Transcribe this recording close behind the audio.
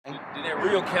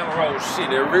real camera roll shit,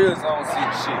 that real zone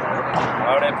seat shit.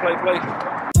 All that play.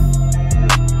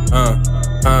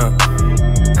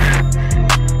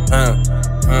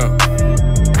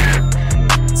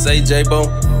 Say J-Bo.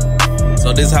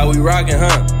 So this how we rockin',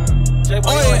 huh? J-Bo,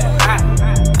 oh,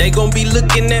 yeah. They gon' be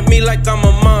looking at me like I'm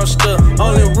a monster.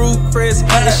 Only root Chris,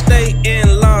 eating steak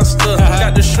and lobster.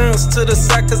 Got the shrimps to the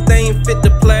side cause they ain't fit the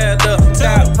platter.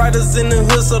 Got riders in the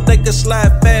hood so they can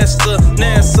slide faster.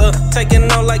 NASA,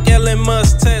 taking on like Elon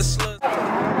Musk, Tesla. Get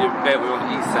back, we on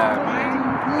the east side, man.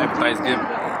 Happy Thanksgiving.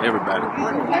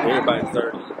 Everybody's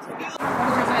 30.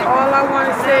 All I want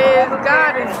to say is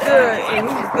God is good, and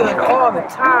He's good all the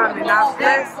time, and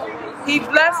He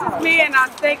blesses me, and I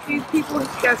thank these people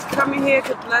that's coming here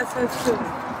to bless us too,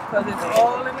 because it's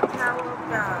all in the power of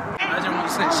God. I just want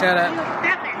to say shout out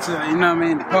to, you know what I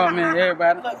mean, department,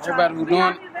 everybody who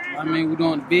doing it. I mean, we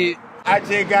doing the bid. I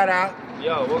just got out.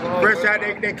 Yo, what's going on? Fresh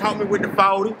out, they caught me with the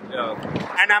 40. Yo.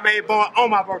 And I made born on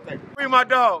my birthday. Free my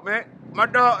dog, man. My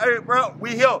dog, hey, bro,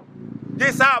 we here.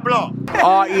 This our block.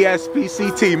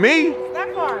 R-E-S-P-C-T, me?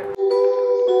 That part.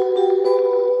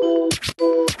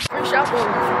 Free CHAPOWORK.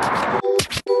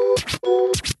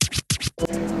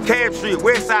 Cab Street,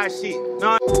 West Side shit.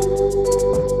 No.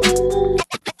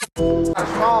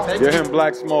 Get him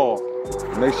black small.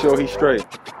 Make sure he's straight.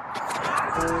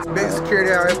 Big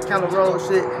security out here, kind of road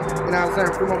shit. You know what I'm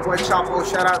saying? Free my boy Chapo,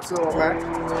 shout out to him, man.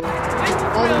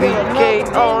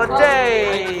 BK all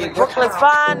day. Brooklyn's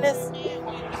finest.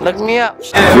 Look me up.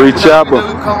 Free Chopper.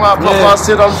 Come out,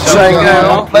 sit on the train, man.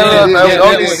 Don't play with us, man. We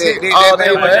on this shit all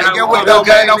day, man. Get with the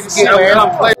gang, don't forget, man.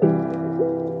 Don't play.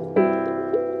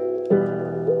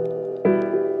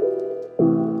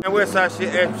 And West Side shit,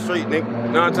 Ashby Street, nigga.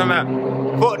 Know what I'm talking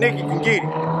about? Fuck nigga can get it.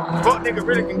 Fuck nigga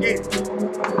really can get it.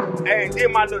 Hey, this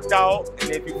my little dog,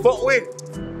 and if you fuck with it,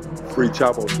 Free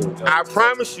Chopper too. I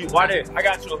promise you. Why that? I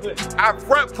got you a hood. I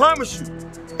promise you.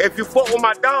 If you fuck with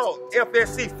my dog,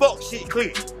 FSC, fuck shit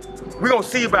clear. We gonna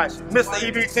see about you, Mr.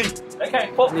 EBT. They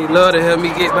can't fuck. Need love to help me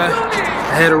get by.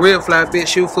 I had a real fly bitch,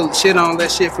 shoe full of shit on, that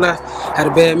shit fly. Had a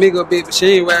bad nigga bitch, but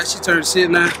she ain't right, she turned shit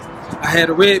now. I had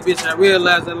a red bitch, I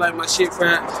realized I like my shit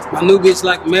fried. My new bitch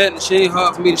like madness, she ain't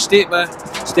hard for me to stick by.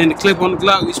 Stand the clip on the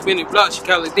Glock, we spin it block, she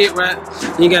call it dick right.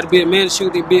 You ain't gotta be a man to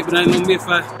shoot that bitch, but I ain't no myth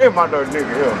fight. Here's my little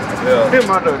nigga here. Yeah. Here's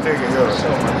my little nigga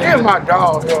here. Here's my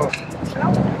dog here.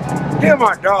 Here's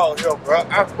my dog here, bro.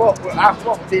 I fuck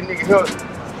with this nigga here.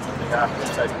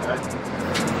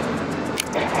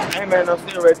 Hey man, I'm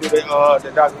still ready to do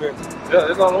the documentary. Yeah,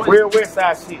 it's on the way. Real West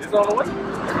Side shit. It's on the way.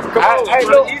 Come on, Hey,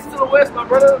 from look. the east to the west, my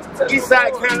brother. East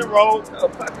Side County Road,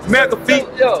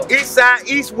 McAfee, East Side,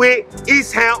 East Wick,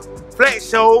 East Hamp, Flat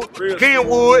Shoals,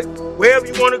 Kenwood, wherever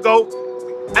you want to go.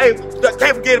 Hey,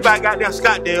 can't forget about goddamn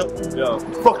Scottsdale. Yeah.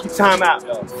 Fuck you, time out.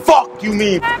 Yeah. Fuck you,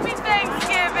 mean. Happy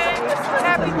Thanksgiving.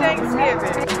 Happy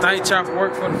Thanksgiving. Thank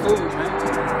CHAPOWORK for the food,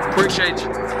 man. Appreciate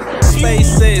you.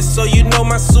 Spaces, so you know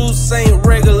my suits ain't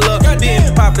regular.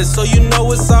 Being poppin', so you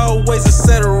know it's always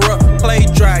etc. Play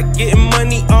dry, getting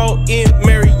money all in.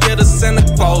 Marietta, Santa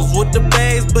Claus with the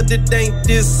bags, but it ain't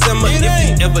December.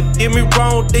 If you ever did me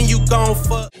wrong, then you gon'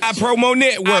 fuck. I promo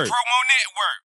network.